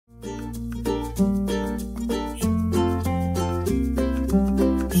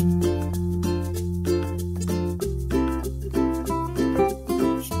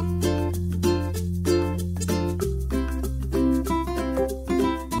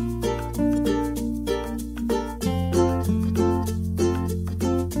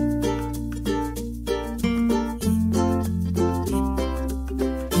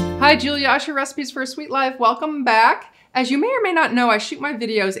Hi, Julia Usher, Recipes for a Sweet Life. Welcome back. As you may or may not know, I shoot my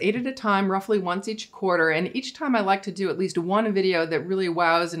videos 8 at a time, roughly once each quarter, and each time I like to do at least one video that really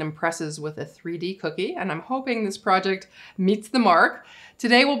wows and impresses with a 3D cookie, and I'm hoping this project meets the mark.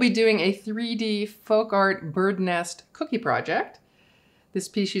 Today we'll be doing a 3D folk art bird nest cookie project. This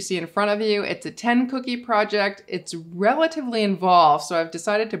piece you see in front of you, it's a 10 cookie project. It's relatively involved, so I've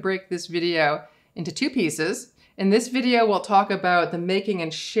decided to break this video into 2 pieces. In this video, we'll talk about the making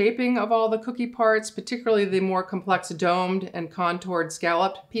and shaping of all the cookie parts, particularly the more complex domed and contoured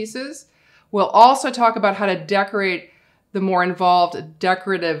scalloped pieces. We'll also talk about how to decorate the more involved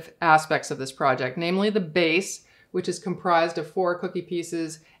decorative aspects of this project, namely the base, which is comprised of 4 cookie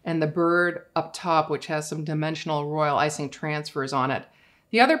pieces, and the bird up top, which has some dimensional royal icing transfers on it.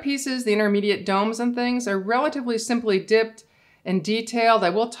 The other pieces, the intermediate domes and things, are relatively simply dipped and detailed. I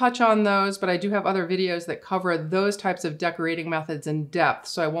will touch on those, but I do have other videos that cover those types of decorating methods in depth,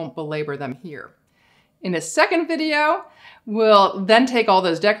 so I won't belabor them here. In a second video, we'll then take all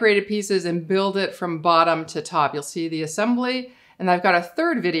those decorated pieces and build it from bottom to top. You'll see the assembly, and I've got a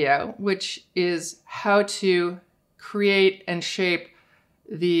third video, which is how to create and shape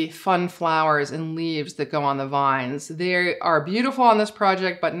the fun flowers and leaves that go on the vines. They are beautiful on this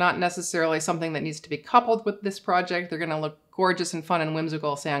project, but not necessarily something that needs to be coupled with this project. They're gonna look gorgeous and fun and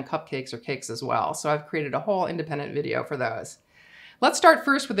whimsical, say on cupcakes or cakes as well. So I've created a whole independent video for those. Let's start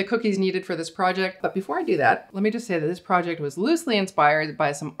first with the cookies needed for this project. But before I do that, let me just say that this project was loosely inspired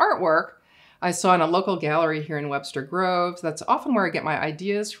by some artwork I saw in a local gallery here in Webster Groves. That's often where I get my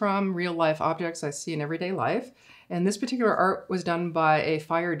ideas from, real life objects I see in everyday life. And this particular art was done by a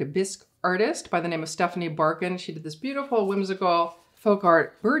fired bisque artist by the name of Stephanie Barkin. She did this beautiful, whimsical folk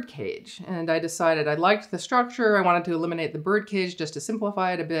art bird cage. And I decided I liked the structure. I wanted to eliminate the bird cage just to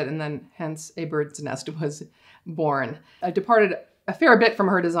simplify it a bit, and then hence a bird's nest was born. I departed a fair bit from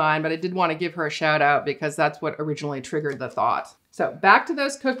her design, but I did want to give her a shout out because that's what originally triggered the thought. So back to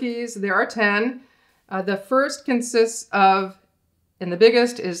those cookies. There are 10. The first consists of, and the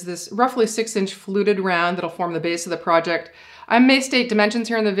biggest is this roughly 6-inch fluted round that'll form the base of the project. I may state dimensions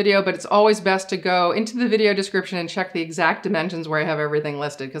here in the video, but it's always best to go into the video description and check the exact dimensions where I have everything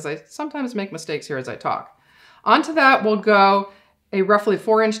listed, because I sometimes make mistakes here as I talk. Onto that will go a roughly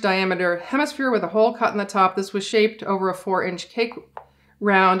 4-inch diameter hemisphere with a hole cut in the top. This was shaped over a 4-inch cake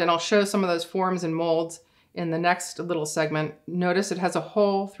round, and I'll show some of those forms and molds in the next little segment. Notice it has a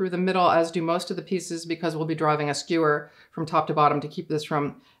hole through the middle, as do most of the pieces, because we'll be driving a skewer from top to bottom to keep this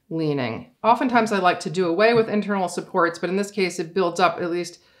from leaning. Oftentimes I like to do away with internal supports, but in this case it builds up at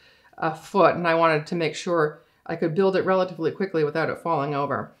least a foot, and I wanted to make sure I could build it relatively quickly without it falling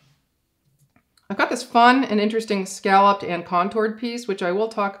over. I've got this fun and interesting scalloped and contoured piece, which I will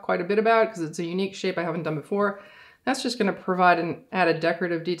talk quite a bit about because it's a unique shape I haven't done before. That's just going to provide an added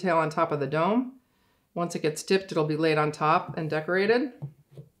decorative detail on top of the dome. Once it gets dipped, it'll be laid on top and decorated.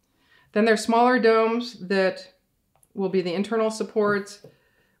 Then there's smaller domes that will be the internal supports,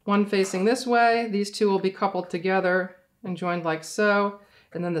 one facing this way. These two will be coupled together and joined like so.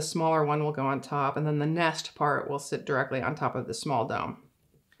 And then the smaller one will go on top, and then the nest part will sit directly on top of the small dome.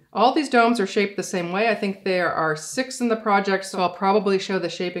 All these domes are shaped the same way. I think there are 6 in the project, so I'll probably show the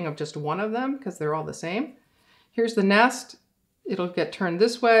shaping of just one of them because they're all the same. Here's the nest. It'll get turned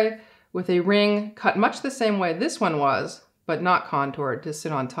this way with a ring cut much the same way this one was, but not contoured, to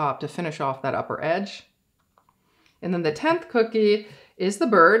sit on top to finish off that upper edge. And then the 10th cookie is the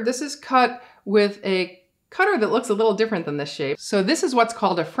bird. This is cut with a cutter that looks a little different than this shape. So this is what's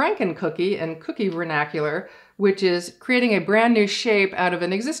called a Franken cookie in cookie vernacular, which is creating a brand new shape out of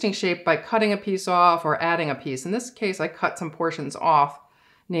an existing shape by cutting a piece off or adding a piece. In this case, I cut some portions off,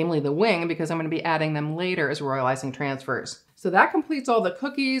 namely the wing, because I'm going to be adding them later as royal icing transfers. So that completes all the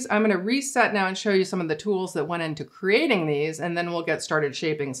cookies. I'm going to reset now and show you some of the tools that went into creating these, and then we'll get started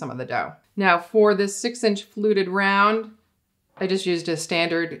shaping some of the dough. Now for this 6-inch fluted round, I just used a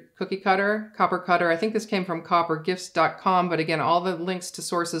standard cookie cutter, copper cutter. I think this came from coppergifts.com, but again, all the links to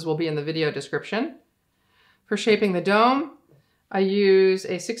sources will be in the video description. For shaping the dome, I use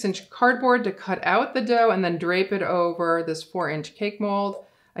a 6-inch cardboard to cut out the dough and then drape it over this 4-inch cake mold.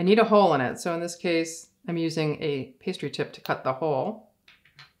 I need a hole in it, so in this case, I'm using a pastry tip to cut the hole.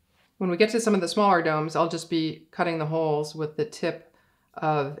 When we get to some of the smaller domes, I'll just be cutting the holes with the tip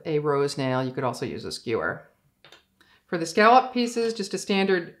of a rose nail. You could also use a skewer. For the scallop pieces, just a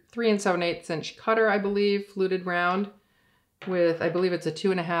standard 3 7/8 inch cutter, I believe, fluted round with, I believe it's a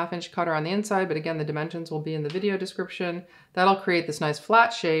 2.5-inch cutter on the inside, but again, the dimensions will be in the video description. That'll create this nice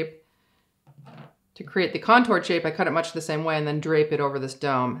flat shape. To create the contoured shape, I cut it much the same way and then drape it over this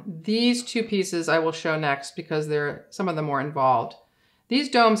dome. These 2 pieces I will show next because they're some of the more involved. These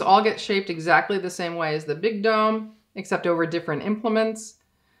domes all get shaped exactly the same way as the big dome, except over different implements.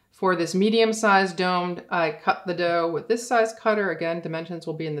 For this medium-sized dome, I cut the dough with this size cutter. Again, dimensions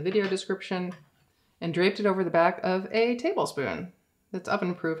will be in the video description. And draped it over the back of a tablespoon that's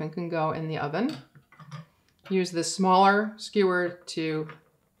oven-proof and can go in the oven. Use this smaller skewer to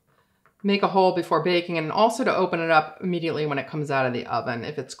make a hole before baking and also to open it up immediately when it comes out of the oven.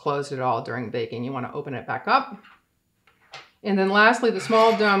 If it's closed at all during baking, you want to open it back up. And then lastly, the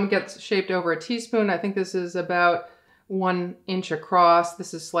small dome gets shaped over a teaspoon. I think this is about 1 inch across.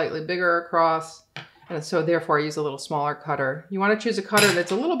 This is slightly bigger across. And so therefore I use a little smaller cutter. You want to choose a cutter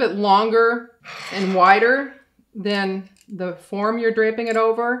that's a little bit longer and wider than the form you're draping it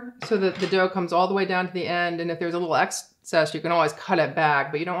over so that the dough comes all the way down to the end. And if there's a little excess, you can always cut it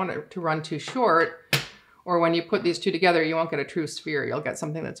back, but you don't want it to run too short. Or when you put these two together, you won't get a true sphere. You'll get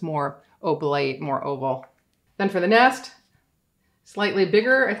something that's more oblate, more oval. Then for the nest, slightly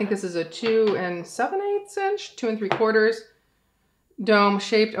bigger. I think this is a 2 7/8 inch, 2 3/4 dome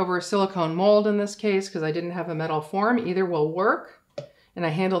shaped over a silicone mold in this case because I didn't have a metal form. Either will work, and I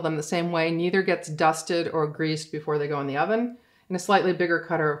handle them the same way. Neither gets dusted or greased before they go in the oven. And a slightly bigger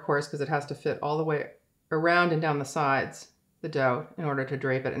cutter, of course, because it has to fit all the way around and down the sides, the dough, in order to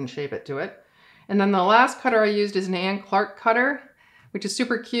drape it and shape it to it. And then the last cutter I used is an Ann Clark cutter, which is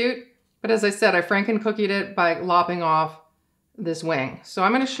super cute. But as I said, I franken-cookied it by lopping off this wing. So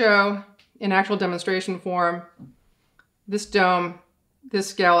I'm going to show in actual demonstration form this dome, this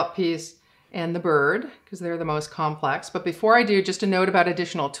scallop piece, and the bird, because they're the most complex. But before I do, just a note about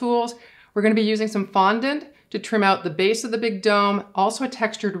additional tools. We're going to be using some fondant to trim out the base of the big dome, also a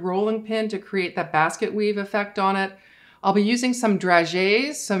textured rolling pin to create that basket weave effect on it. I'll be using some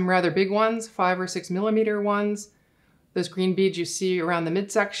dragées, some rather big ones, 5 or 6 millimeter ones. Those green beads you see around the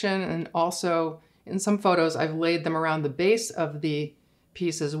midsection, and also in some photos, I've laid them around the base of the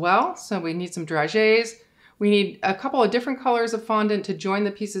piece as well. So we need some dragées. We need a couple of different colors of fondant to join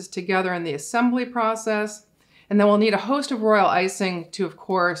the pieces together in the assembly process. And then we'll need a host of royal icing to, of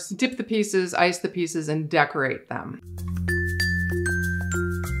course, dip the pieces, ice the pieces, and decorate them.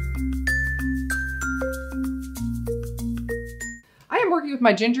 I am working with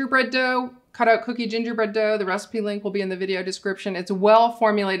my gingerbread dough, cutout cookie gingerbread dough. The recipe link will be in the video description. It's well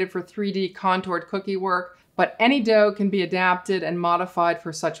formulated for 3D contoured cookie work, but any dough can be adapted and modified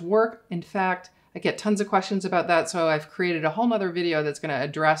for such work. In fact, I get tons of questions about that, so I've created a whole nother video that's going to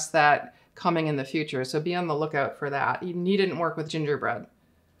address that coming in the future, so be on the lookout for that. You needn't work with gingerbread.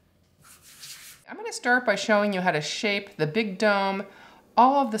 I'm going to start by showing you how to shape the big dome.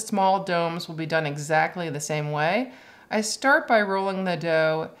 All of the small domes will be done exactly the same way. I start by rolling the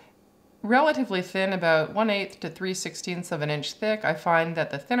dough relatively thin, about 1/8 to 3/16 of an inch thick. I find that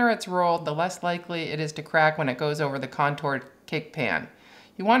the thinner it's rolled, the less likely it is to crack when it goes over the contoured cake pan.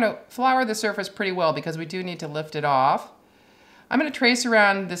 You want to flour the surface pretty well because we do need to lift it off. I'm going to trace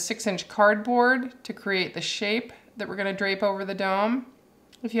around the 6-inch cardboard to create the shape that we're going to drape over the dome.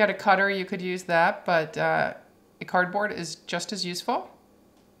 If you had a cutter, you could use that, but a cardboard is just as useful.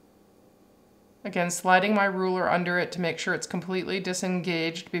 Again, sliding my ruler under it to make sure it's completely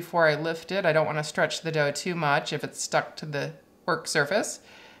disengaged before I lift it. I don't want to stretch the dough too much if it's stuck to the work surface.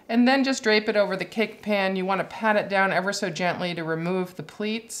 And then just drape it over the cake pan. You want to pat it down ever so gently to remove the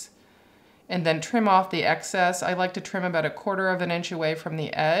pleats and then trim off the excess. I like to trim about 1/4 of an inch away from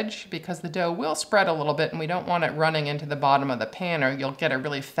the edge because the dough will spread a little bit and we don't want it running into the bottom of the pan or you'll get a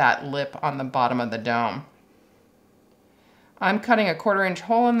really fat lip on the bottom of the dome. I'm cutting a 1/4 inch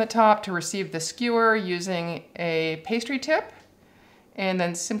hole in the top to receive the skewer using a pastry tip and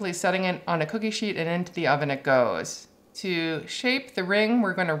then simply setting it on a cookie sheet and into the oven it goes. To shape the ring,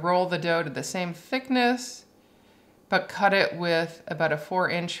 we're going to roll the dough to the same thickness, but cut it with about a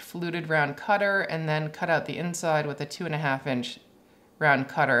 4-inch fluted round cutter and then cut out the inside with a 2.5-inch round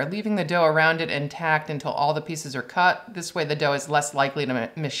cutter, leaving the dough around it intact until all the pieces are cut. This way the dough is less likely to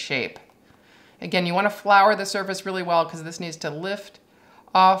misshape. Again, you want to flour the surface really well because this needs to lift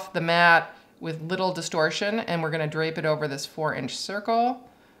off the mat with little distortion, and we're going to drape it over this 4-inch circle.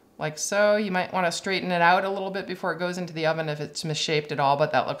 Like so. You might want to straighten it out a little bit before it goes into the oven if it's misshaped at all,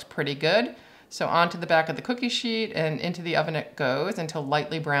 but that looks pretty good. So onto the back of the cookie sheet and into the oven it goes until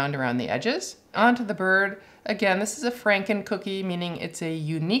lightly browned around the edges. Onto the bird. Again, this is a Franken cookie, meaning it's a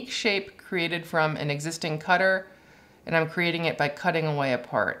unique shape created from an existing cutter, and I'm creating it by cutting away a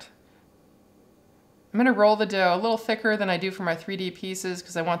part. I'm going to roll the dough a little thicker than I do for my 3D pieces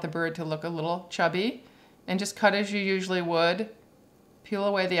because I want the bird to look a little chubby, and just cut as you usually would. Peel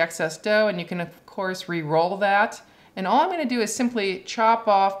away the excess dough, and you can of course re-roll that. And all I'm going to do is simply chop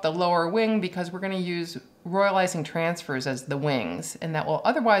off the lower wing because we're going to use royal icing transfers as the wings, and that will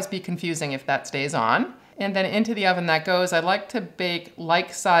otherwise be confusing if that stays on. And then into the oven that goes. I like to bake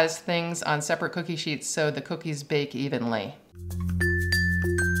like-sized things on separate cookie sheets so the cookies bake evenly.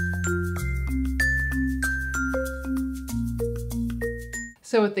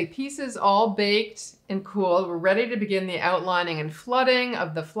 So with the pieces all baked and cooled, we're ready to begin the outlining and flooding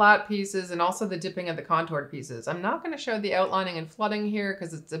of the flat pieces and also the dipping of the contoured pieces. I'm not going to show the outlining and flooding here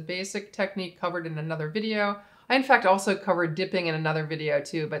because it's a basic technique covered in another video. I in fact also covered dipping in another video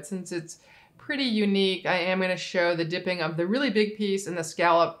too, but since it's pretty unique, I am going to show the dipping of the really big piece and the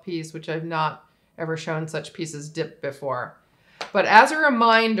scallop piece, which I've not ever shown such pieces dipped before. But as a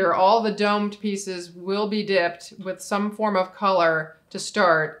reminder, all the domed pieces will be dipped with some form of color to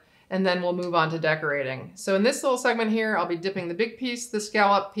start, and then we'll move on to decorating. So in this little segment here, I'll be dipping the big piece, the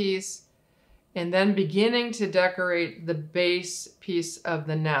scallop piece, and then beginning to decorate the base piece of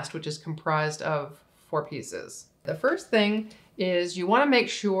the nest, which is comprised of 4 pieces. The first thing is you want to make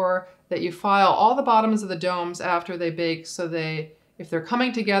sure that you file all the bottoms of the domes after they bake so if they're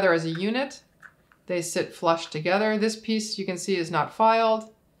coming together as a unit, they sit flush together. This piece you can see is not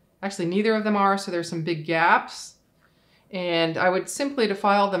filed. Actually, neither of them are, so there's some big gaps. And I would simply, to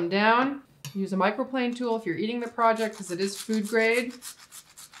file them down, use a microplane tool if you're eating the project because it is food grade.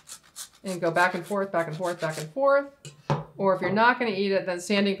 And go back and forth, back and forth, back and forth. Or if you're not going to eat it, then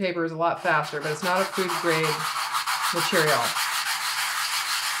sanding paper is a lot faster, but it's not a food grade material.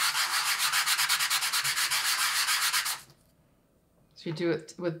 So you do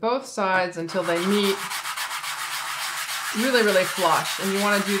it with both sides until they meet really, really flush. And you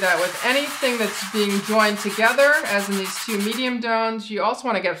want to do that with anything that's being joined together, as in these 2 medium domes. You also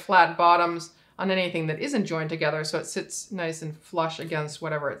want to get flat bottoms on anything that isn't joined together so it sits nice and flush against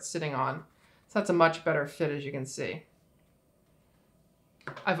whatever it's sitting on. So that's a much better fit, as you can see.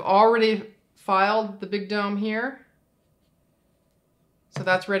 I've already filed the big dome here. So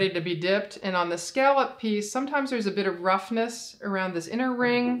that's ready to be dipped. And on the scallop piece, sometimes there's a bit of roughness around this inner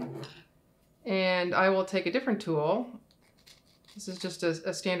ring. And I will take a different tool. This is just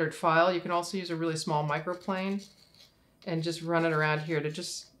a standard file. You can also use a really small microplane and just run it around here to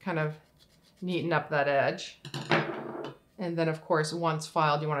just kind of neaten up that edge. And then of course, once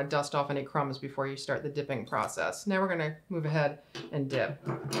filed, you want to dust off any crumbs before you start the dipping process. Now we're going to move ahead and dip.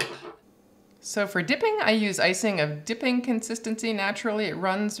 So for dipping, I use icing of dipping consistency. Naturally, it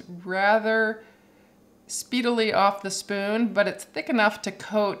runs rather speedily off the spoon, but it's thick enough to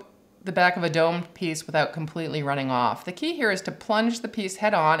coat the back of a domed piece without completely running off. The key here is to plunge the piece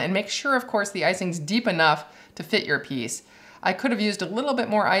head on and make sure, of course, the icing's deep enough to fit your piece. I could have used a little bit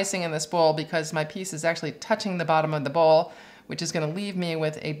more icing in this bowl because my piece is actually touching the bottom of the bowl, which is going to leave me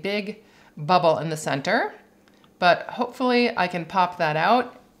with a big bubble in the center. But hopefully I can pop that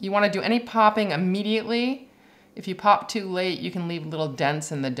out. You want to do any popping immediately. If you pop too late, you can leave little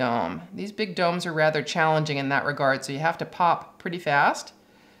dents in the dome. These big domes are rather challenging in that regard, so you have to pop pretty fast.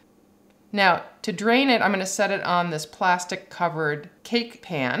 Now, to drain it, I'm going to set it on this plastic-covered cake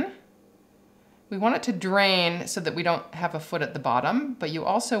pan. We want it to drain so that we don't have a foot at the bottom, but you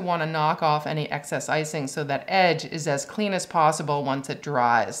also want to knock off any excess icing so that edge is as clean as possible once it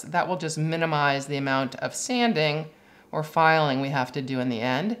dries. That will just minimize the amount of sanding or filing we have to do in the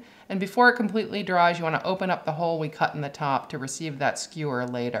end. And before it completely dries, you want to open up the hole we cut in the top to receive that skewer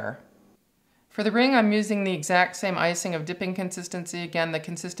later. For the ring, I'm using the exact same icing of dipping consistency. Again, the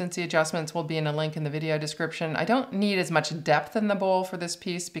consistency adjustments will be in a link in the video description. I don't need as much depth in the bowl for this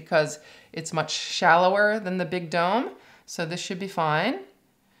piece because it's much shallower than the big dome, so this should be fine.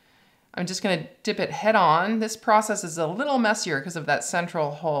 I'm just going to dip it head on. This process is a little messier because of that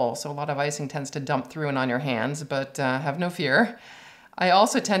central hole, so a lot of icing tends to dump through and on your hands, but have no fear. I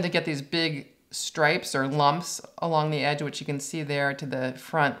also tend to get these big stripes or lumps along the edge, which you can see there to the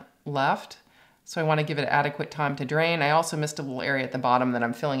front left. So I want to give it adequate time to drain. I also missed a little area at the bottom that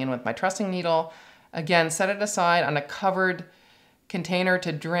I'm filling in with my trussing needle. Again, set it aside on a covered container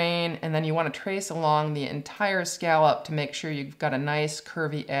to drain, and then you want to trace along the entire scallop to make sure you've got a nice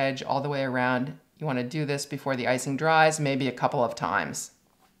curvy edge all the way around. You want to do this before the icing dries, maybe a couple of times.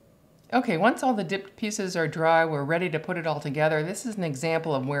 Okay, once all the dipped pieces are dry, we're ready to put it all together. This is an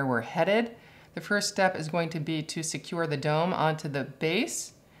example of where we're headed. The first step is going to be to secure the dome onto the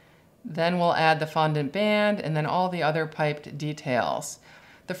base. Then we'll add the fondant band and then all the other piped details.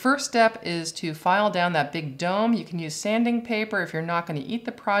 The first step is to file down that big dome. You can use sanding paper if you're not going to eat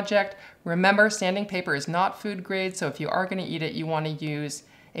the project. Remember, sanding paper is not food grade, so if you are going to eat it, you want to use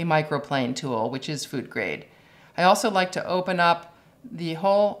a microplane tool, which is food grade. I also like to open up the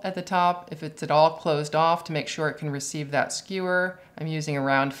hole at the top if it's at all closed off to make sure it can receive that skewer. I'm using a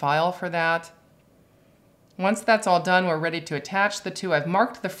round file for that. Once that's all done, we're ready to attach the two. I've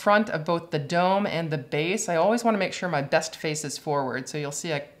marked the front of both the dome and the base. I always want to make sure my best face is forward. So you'll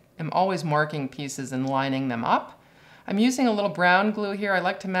see I am always marking pieces and lining them up. I'm using a little brown glue here. I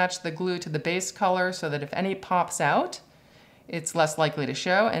like to match the glue to the base color so that if any pops out, it's less likely to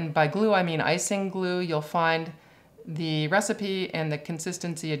show. And by glue, I mean icing glue. You'll find the recipe and the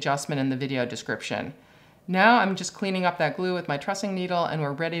consistency adjustment in the video description. Now I'm just cleaning up that glue with my trussing needle and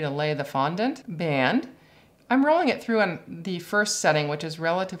we're ready to lay the fondant band. I'm rolling it through on the first setting, which is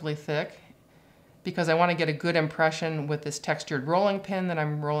relatively thick, because I want to get a good impression with this textured rolling pin that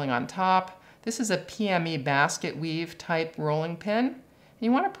I'm rolling on top. This is a PME basket weave type rolling pin.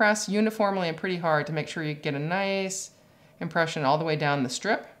 You want to press uniformly and pretty hard to make sure you get a nice impression all the way down the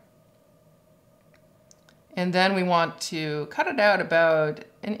strip. And then we want to cut it out about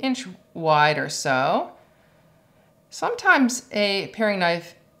an inch wide or so. Sometimes a paring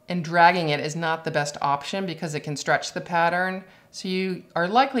knife and dragging it is not the best option because it can stretch the pattern. So you are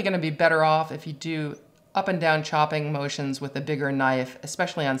likely going to be better off if you do up and down chopping motions with a bigger knife,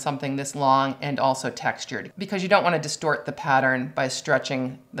 especially on something this long and also textured, because you don't want to distort the pattern by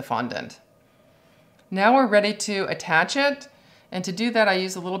stretching the fondant. Now we're ready to attach it. And to do that, I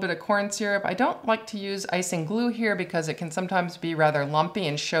use a little bit of corn syrup. I don't like to use icing glue here because it can sometimes be rather lumpy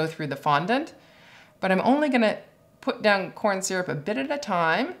and show through the fondant. But I'm only going to put down corn syrup a bit at a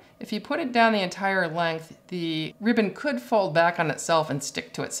time. If you put it down the entire length, the ribbon could fold back on itself and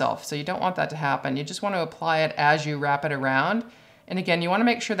stick to itself. So you don't want that to happen. You just want to apply it as you wrap it around. And again, you want to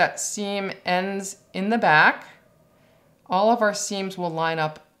make sure that seam ends in the back. All of our seams will line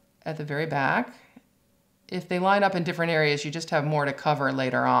up at the very back. If they line up in different areas, you just have more to cover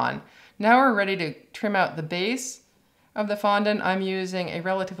later on. Now we're ready to trim out the base of the fondant. I'm using a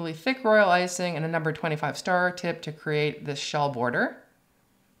relatively thick royal icing and a number 25 star tip to create this shell border.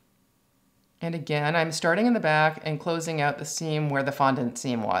 And again, I'm starting in the back and closing out the seam where the fondant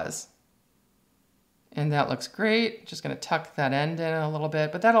seam was. And that looks great. Just going to tuck that end in a little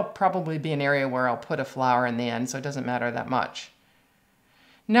bit, but that'll probably be an area where I'll put a flower in the end, so it doesn't matter that much.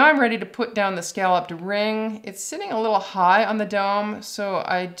 Now I'm ready to put down the scalloped ring. It's sitting a little high on the dome, so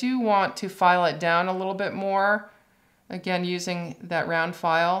I do want to file it down a little bit more. Again, using that round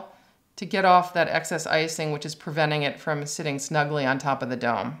file to get off that excess icing, which is preventing it from sitting snugly on top of the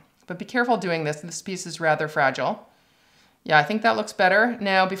dome. But be careful doing this. This piece is rather fragile. Yeah, I think that looks better.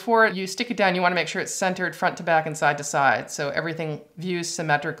 Now, before you stick it down, you want to make sure it's centered front to back and side to side, so everything views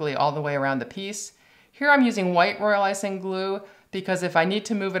symmetrically all the way around the piece. Here I'm using white royal icing glue because if I need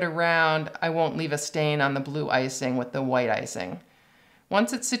to move it around, I won't leave a stain on the blue icing with the white icing.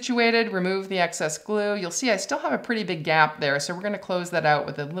 Once it's situated, remove the excess glue. You'll see I still have a pretty big gap there, so we're going to close that out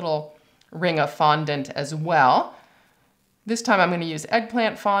with a little ring of fondant as well. This time I'm going to use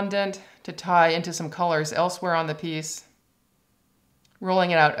eggplant fondant to tie into some colors elsewhere on the piece.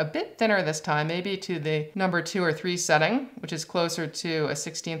 Rolling it out a bit thinner this time, maybe to the number 2 or 3 setting, which is closer to a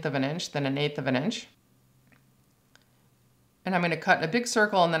 1/16 of an inch than an 1/8 of an inch. And I'm going to cut a big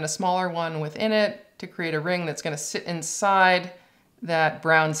circle and then a smaller one within it to create a ring that's going to sit inside that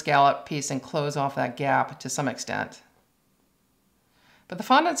brown scallop piece and close off that gap to some extent. But the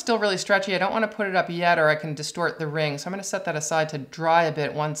fondant's still really stretchy. I don't want to put it up yet or I can distort the ring. So I'm going to set that aside to dry a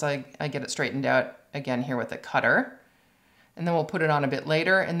bit once I get it straightened out again here with the cutter. And then we'll put it on a bit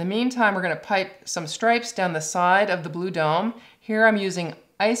later. In the meantime, we're going to pipe some stripes down the side of the blue dome. Here I'm using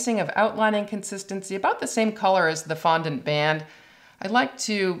icing of outlining consistency, about the same color as the fondant band. I like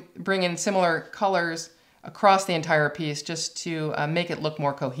to bring in similar colors across the entire piece just to make it look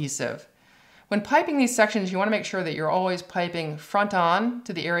more cohesive. When piping these sections, you want to make sure that you're always piping front on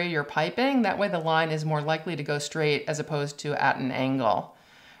to the area you're piping. That way the line is more likely to go straight as opposed to at an angle.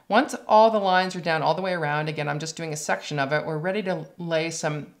 Once all the lines are down all the way around, again, I'm just doing a section of it, we're ready to lay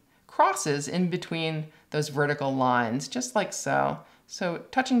some crosses in between those vertical lines, just like so. So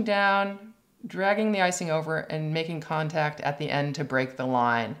touching down, dragging the icing over, and making contact at the end to break the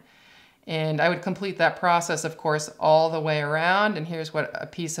line. And I would complete that process, of course, all the way around, and here's what a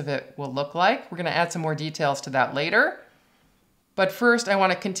piece of it will look like. We're going to add some more details to that later. But first, I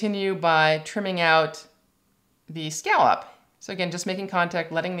want to continue by trimming out the scallop. So again, just making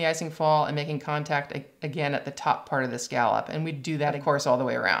contact, letting the icing fall, and making contact again at the top part of the scallop. And we do that, of course, all the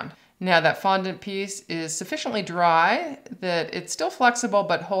way around. Now that fondant piece is sufficiently dry that it's still flexible,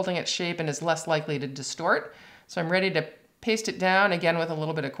 but holding its shape and is less likely to distort. So I'm ready to paste it down, again with a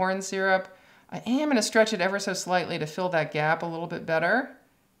little bit of corn syrup. I am going to stretch it ever so slightly to fill that gap a little bit better.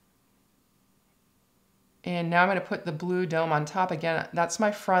 And now I'm going to put the blue dome on top. Again, that's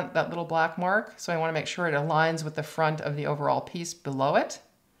my front, that little black mark. So I want to make sure it aligns with the front of the overall piece below it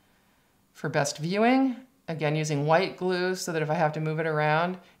for best viewing. Again, using white glue so that if I have to move it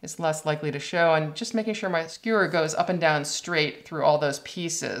around, it's less likely to show, and just making sure my skewer goes up and down straight through all those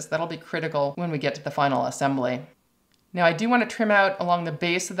pieces. That'll be critical when we get to the final assembly. Now I do want to trim out along the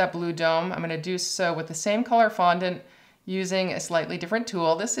base of that blue dome. I'm going to do so with the same color fondant using a slightly different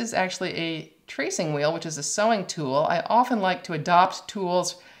tool. This is actually a tracing wheel, which is a sewing tool. I often like to adopt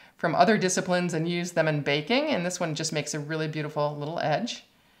tools from other disciplines and use them in baking, and this one just makes a really beautiful little edge.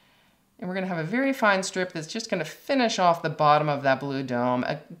 And we're going to have a very fine strip that's just going to finish off the bottom of that blue dome,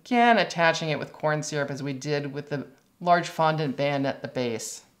 again attaching it with corn syrup as we did with the large fondant band at the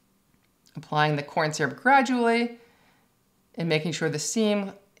base. Applying the corn syrup gradually and making sure the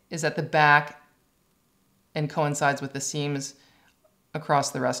seam is at the back and coincides with the seams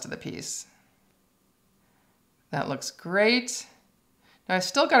across the rest of the piece. That looks great. Now I've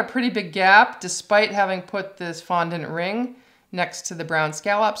still got a pretty big gap despite having put this fondant ring next to the brown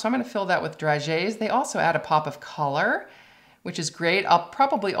scallop, so I'm going to fill that with dragées. They also add a pop of color, which is great. I'll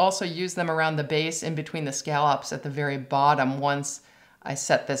probably also use them around the base in between the scallops at the very bottom once I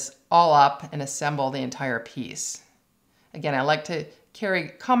set this all up and assemble the entire piece. Again, I like to carry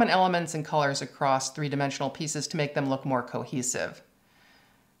common elements and colors across three-dimensional pieces to make them look more cohesive.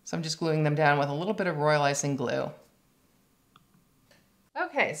 So I'm just gluing them down with a little bit of royal icing glue.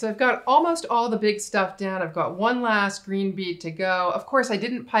 Okay, so I've got almost all the big stuff down. I've got one last green bead to go. Of course, I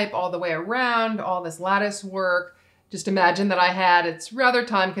didn't pipe all the way around all this lattice work. Just imagine that I had. It's rather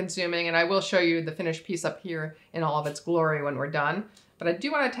time consuming, and I will show you the finished piece up here in all of its glory when we're done. But I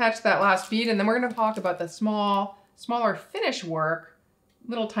do want to attach that last bead, and then we're going to talk about the smaller finish work,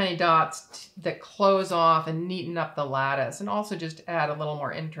 little tiny dots that close off and neaten up the lattice, and also just add a little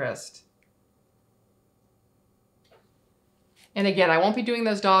more interest. And again, I won't be doing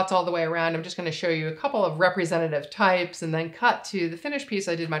those dots all the way around. I'm just going to show you a couple of representative types and then cut to the finished piece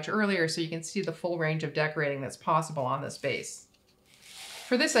I did much earlier so you can see the full range of decorating that's possible on this base.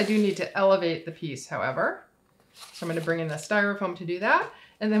 For this, I do need to elevate the piece, however. So I'm going to bring in the styrofoam to do that.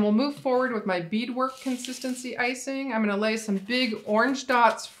 And then we'll move forward with my beadwork consistency icing. I'm going to lay some big orange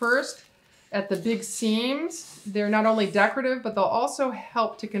dots first at the big seams. They're not only decorative, but they'll also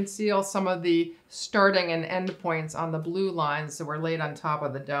help to conceal some of the starting and end points on the blue lines that were laid on top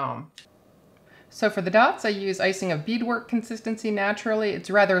of the dome. So for the dots, I use icing of beadwork consistency naturally. It's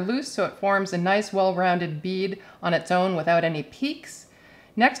rather loose, so it forms a nice, well-rounded bead on its own without any peaks.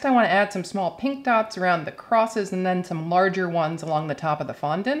 Next, I want to add some small pink dots around the crosses and then some larger ones along the top of the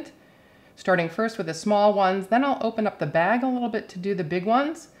fondant. Starting first with the small ones, then I'll open up the bag a little bit to do the big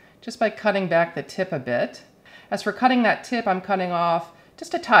ones, just by cutting back the tip a bit. As for cutting that tip, I'm cutting off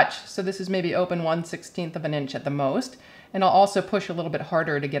just a touch, so this is maybe open 1/16 of an inch at the most, and I'll also push a little bit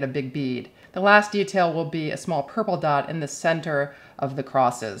harder to get a big bead. The last detail will be a small purple dot in the center of the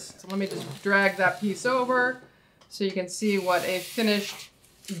crosses. So let me just drag that piece over so you can see what a finished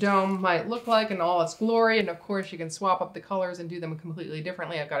dome might look like in all its glory, and of course you can swap up the colors and do them completely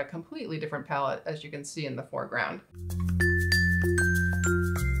differently. I've got a completely different palette, as you can see in the foreground.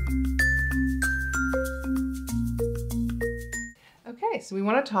 Okay, so we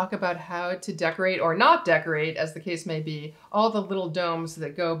want to talk about how to decorate or not decorate, as the case may be, all the little domes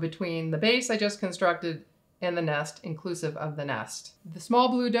that go between the base I just constructed and the nest, inclusive of the nest. The small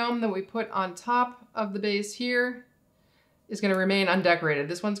blue dome that we put on top of the base here is going to remain undecorated.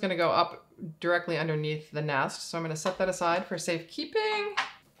 This one's going to go up directly underneath the nest, so I'm going to set that aside for safekeeping.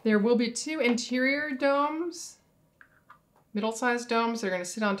 There will be two interior domes, middle-sized domes that are going to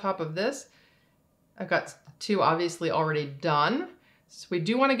sit on top of this. I've got two obviously already done. So we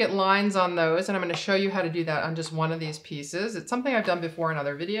do want to get lines on those, and I'm going to show you how to do that on just one of these pieces. It's something I've done before in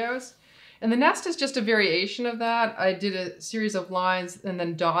other videos. And the nest is just a variation of that. I did a series of lines and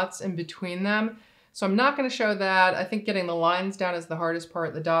then dots in between them. So I'm not going to show that. I think getting the lines down is the hardest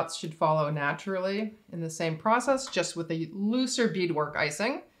part. The dots should follow naturally in the same process, just with a looser beadwork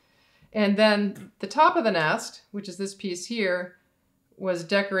icing. And then the top of the nest, which is this piece here, was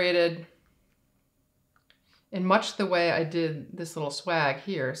decorated in much the way I did this little swag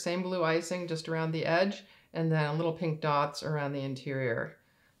here. Same blue icing just around the edge, and then little pink dots around the interior.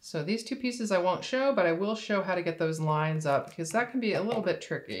 So these two pieces I won't show, but I will show how to get those lines up, because that can be a little bit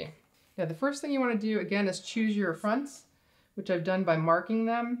tricky. Yeah, the first thing you want to do, again, is choose your fronts, which I've done by marking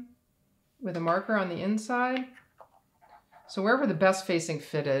them with a marker on the inside. So wherever the best facing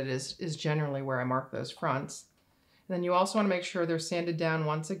fitted is generally where I mark those fronts. And then you also want to make sure they're sanded down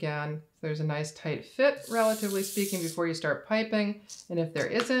once again. So there's a nice tight fit, relatively speaking, before you start piping. And if there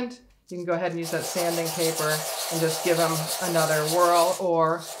isn't, you can go ahead and use that sanding paper and just give them another whirl,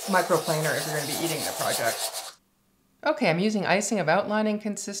 or microplaner if you're going to be eating the project. Okay, I'm using icing of outlining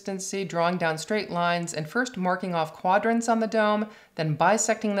consistency, drawing down straight lines, and first marking off quadrants on the dome, then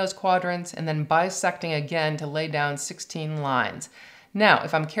bisecting those quadrants, and then bisecting again to lay down 16 lines. Now,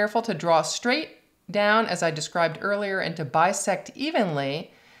 if I'm careful to draw straight down as I described earlier and to bisect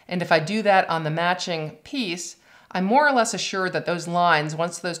evenly, and if I do that on the matching piece, I'm more or less assured that those lines,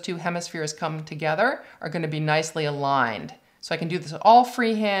 once those two hemispheres come together, are going to be nicely aligned. So I can do this all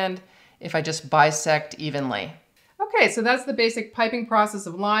freehand if I just bisect evenly. Okay, so that's the basic piping process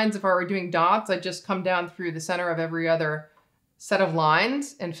of lines. If I were doing dots, I'd just come down through the center of every other set of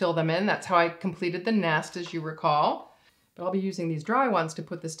lines and fill them in. That's how I completed the nest, as you recall. But I'll be using these dry ones to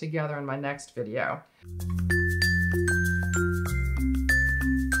put this together in my next video.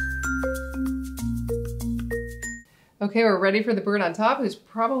 Okay, we're ready for the bird on top, who's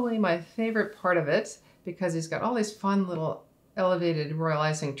probably my favorite part of it because he's got all these fun little elevated royal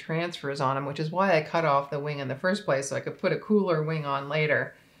icing transfers on him, which is why I cut off the wing in the first place so I could put a cooler wing on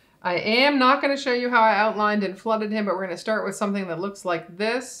later. I am not going to show you how I outlined and flooded him, but we're going to start with something that looks like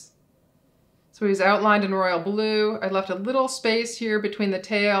this. So he's outlined in royal blue. I left a little space here between the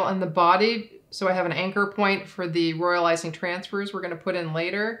tail and the body, so I have an anchor point for the royal icing transfers we're going to put in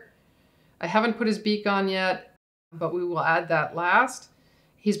later. I haven't put his beak on yet, but we will add that last.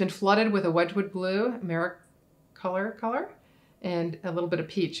 He's been flooded with a Wedgwood blue, Americolor color, and a little bit of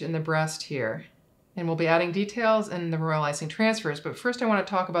peach in the breast here. And we'll be adding details in the royal icing transfers. But first I want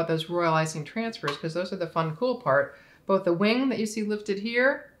to talk about those royal icing transfers because those are the fun, cool part. Both the wing that you see lifted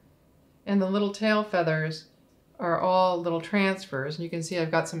here and the little tail feathers are all little transfers. And you can see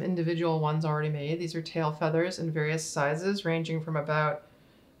I've got some individual ones already made. These are tail feathers in various sizes, ranging from about,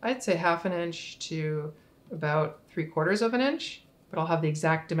 I'd say 1/2 inch to about 3/4 inch. But I'll have the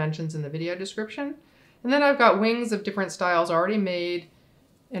exact dimensions in the video description. And then I've got wings of different styles already made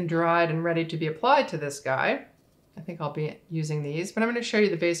and dried and ready to be applied to this guy. I think I'll be using these, but I'm going to show you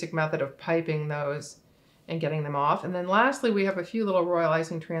the basic method of piping those and getting them off. And then lastly, we have a few little royal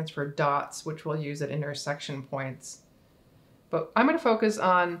icing transfer dots, which we'll use at intersection points. But I'm going to focus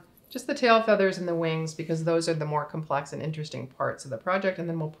on just the tail feathers and the wings because those are the more complex and interesting parts of the project, and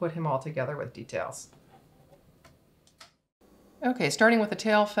then we'll put him all together with details. Okay, starting with the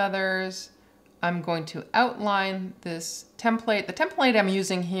tail feathers, I'm going to outline this template. The template I'm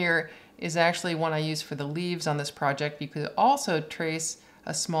using here is actually one I use for the leaves on this project. You could also trace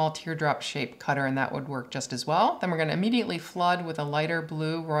a small teardrop shaped cutter and that would work just as well. Then we're going to immediately flood with a lighter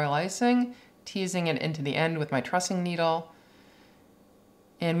blue royal icing, teasing it into the end with my trussing needle.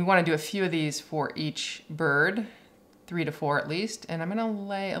 And we want to do a few of these for each bird, 3 to 4 at least. And I'm going to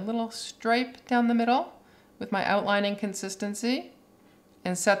lay a little stripe down the middle with my outlining consistency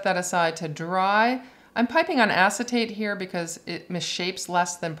and set that aside to dry. I'm piping on acetate here because it misshapes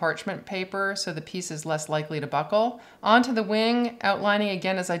less than parchment paper, so the piece is less likely to buckle. Onto the wing, outlining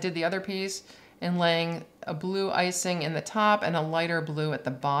again as I did the other piece, and laying a blue icing in the top and a lighter blue at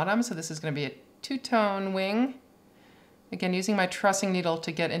the bottom. So this is going to be a two-tone wing. Again, using my trussing needle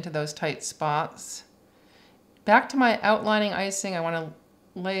to get into those tight spots. Back to my outlining icing, I want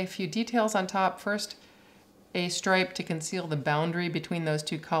to lay a few details on top. First, a stripe to conceal the boundary between those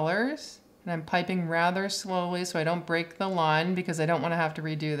two colors. And I'm piping rather slowly so I don't break the line because I don't want to have to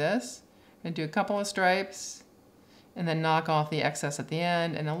redo this. I'm going to do a couple of stripes and then knock off the excess at the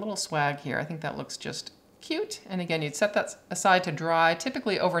end and a little swag here. I think that looks just cute. And again, you'd set that aside to dry,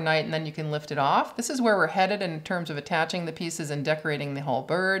 typically overnight, and then you can lift it off. This is where we're headed in terms of attaching the pieces and decorating the whole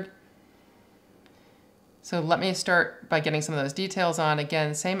bird. So let me start by getting some of those details on.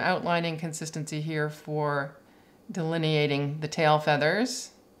 Again, same outlining consistency here for delineating the tail feathers.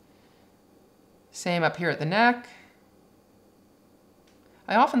 Same up here at the neck.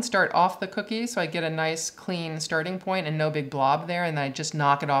 I often start off the cookie so I get a nice clean starting point and no big blob there, and then I just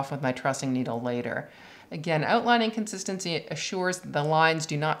knock it off with my trussing needle later. Again, outlining consistency assures that the lines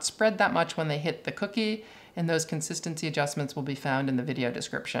do not spread that much when they hit the cookie, and those consistency adjustments will be found in the video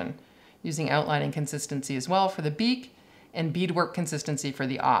description. Using outlining consistency as well for the beak and beadwork consistency for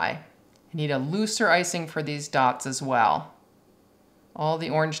the eye. I need a looser icing for these dots as well. All the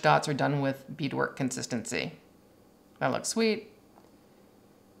orange dots are done with beadwork consistency. That looks sweet.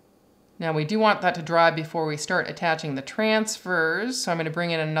 Now we do want that to dry before we start attaching the transfers, so I'm going to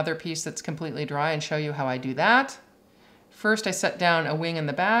bring in another piece that's completely dry and show you how I do that. First I set down a wing in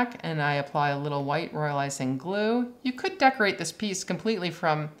the back and I apply a little white royal icing glue. You could decorate this piece completely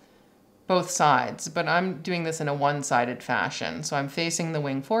from both sides, but I'm doing this in a one-sided fashion, so I'm facing the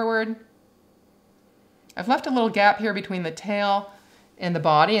wing forward. I've left a little gap here between the tail and the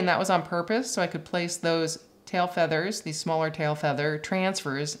body, and that was on purpose, so I could place those tail feathers, these smaller tail feather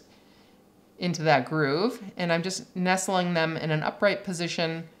transfers, into that groove. And I'm just nestling them in an upright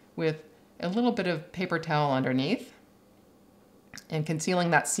position with a little bit of paper towel underneath and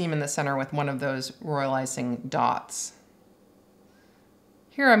concealing that seam in the center with one of those royal icing dots.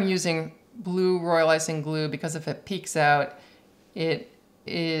 Here I'm using blue royal icing glue because if it peeks out, it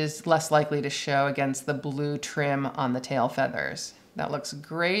is less likely to show against the blue trim on the tail feathers. That looks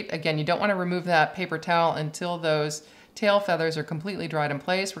great. Again, you don't want to remove that paper towel until those tail feathers are completely dried in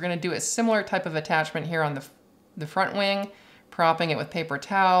place. We're going to do a similar type of attachment here on the front wing, propping it with paper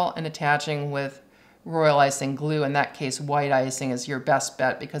towel and attaching with royal icing glue. In that case, white icing is your best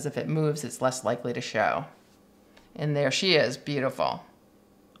bet because if it moves, it's less likely to show. And there she is, beautiful.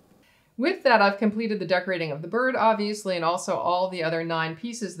 With that, I've completed the decorating of the bird, obviously, and also all the other 9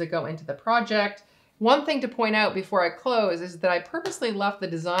 pieces that go into the project. One thing to point out before I close is that I purposely left the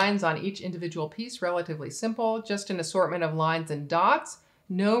designs on each individual piece relatively simple, just an assortment of lines and dots,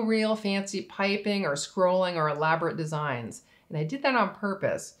 no real fancy piping or scrolling or elaborate designs. And I did that on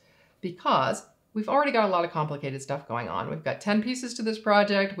purpose because we've already got a lot of complicated stuff going on. We've got 10 pieces to this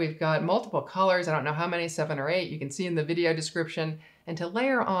project. We've got multiple colors. I don't know how many, 7 or 8. You can see in the video description. And to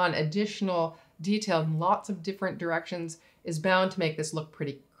layer on additional detail in lots of different directions is bound to make this look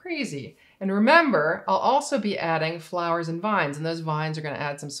pretty crazy. And remember, I'll also be adding flowers and vines, and those vines are going to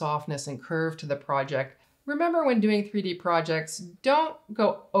add some softness and curve to the project. Remember, when doing 3D projects, don't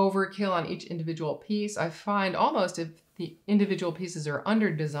go overkill on each individual piece. I find almost if the individual pieces are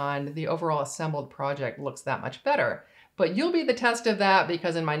under-designed, the overall assembled project looks that much better. But you'll be the test of that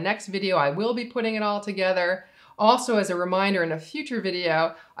because in my next video, I will be putting it all together. Also, as a reminder, in a future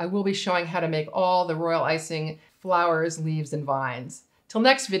video, I will be showing how to make all the royal icing flowers, leaves, and vines. Till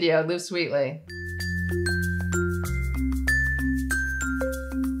next video, live sweetly.